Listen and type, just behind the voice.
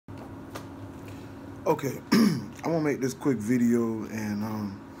Okay, I'm gonna make this quick video,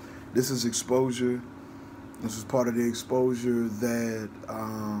 and this is exposure. This is part of the exposure that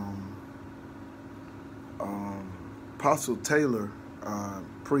Apostle Taylor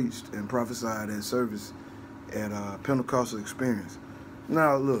preached and prophesied at service at Pentecostal Experience.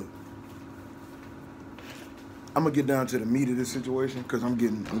 Now, look, I'm gonna get down to the meat of this situation because I'm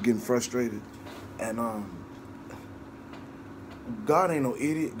getting frustrated, and God ain't no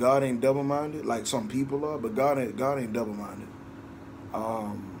idiot. God ain't double-minded like some people are, but God ain't double-minded.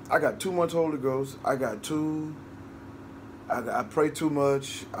 I got too much Holy Ghost. I pray too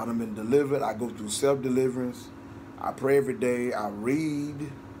much. I done been delivered. I go through self-deliverance. I pray every day. I read.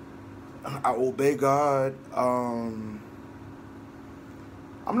 I obey God. I'm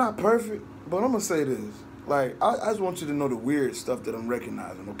not perfect, but I'm gonna say this. Like, I just want you to know the weird stuff that I'm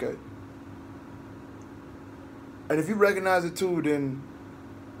recognizing, okay? And if you recognize it too, then,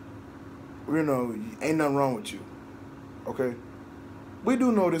 ain't nothing wrong with you, okay? We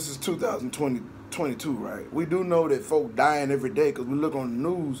do know this is 2022, right? We do know that folk dying every day because we look on the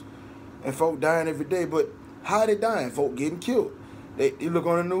news and folk dying every day. But how they dying? Folk getting killed. You look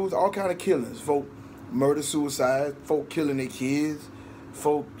on the news, all kind of killings. Folk murder, suicide, folk killing their kids,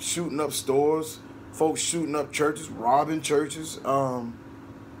 folk shooting up stores, folk shooting up churches, robbing churches.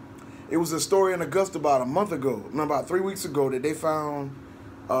 It was a story in Augusta about a month ago, about 3 weeks ago, that they found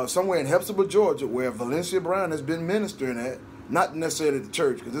somewhere in Hepzibah, Georgia, where Valencia Brown has been ministering at. Not necessarily the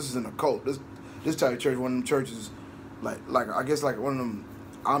church, because this is an occult. This type of church, one of them churches, like I guess like one of them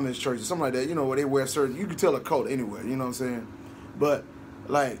Amish churches, something like that. Where they wear certain. You can tell a cult anywhere. You know what I'm saying? But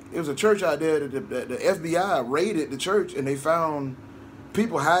like it was a church out there that the FBI raided the church, and they found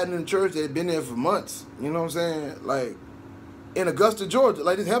people hiding in the church that had been there for months. You know what I'm saying? Like in Augusta, Georgia,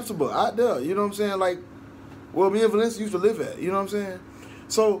 like this Hepzibah out there. You know what I'm saying? Like where me and Valencia used to live at. You know what I'm saying?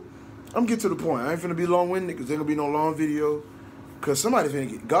 So I'm getting to the point. I ain't finna be long-winded because there ain't gonna be no long video. Because somebody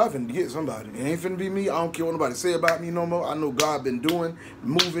God finna get somebody. It ain't finna be me. I don't care what nobody say about me no more. I know God been doing,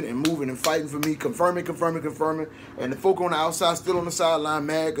 moving and fighting for me, confirming. And the folk on the outside still on the sideline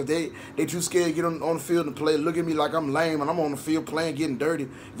mad because they too scared to get on the field and play. Look at me like I'm lame and I'm on the field playing, getting dirty,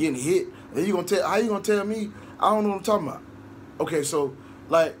 getting hit. And how you gonna tell me I don't know what I'm talking about? Okay, so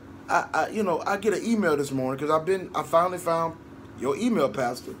like I get an email this morning because I finally found your email,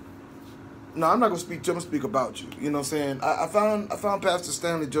 Pastor. No, I'm not gonna speak to him. I'm gonna speak about you. You know what I'm saying? I found Pastor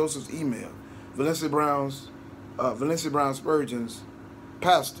Stanley Joseph's email, Valencia Brown Spurgeon's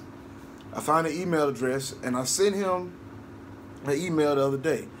pastor. I found an email address and I sent him an email the other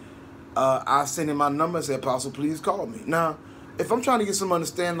day. I sent him my number and said, Apostle, please call me. Now, if I'm trying to get some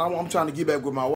understanding, I'm trying to get back with my wife.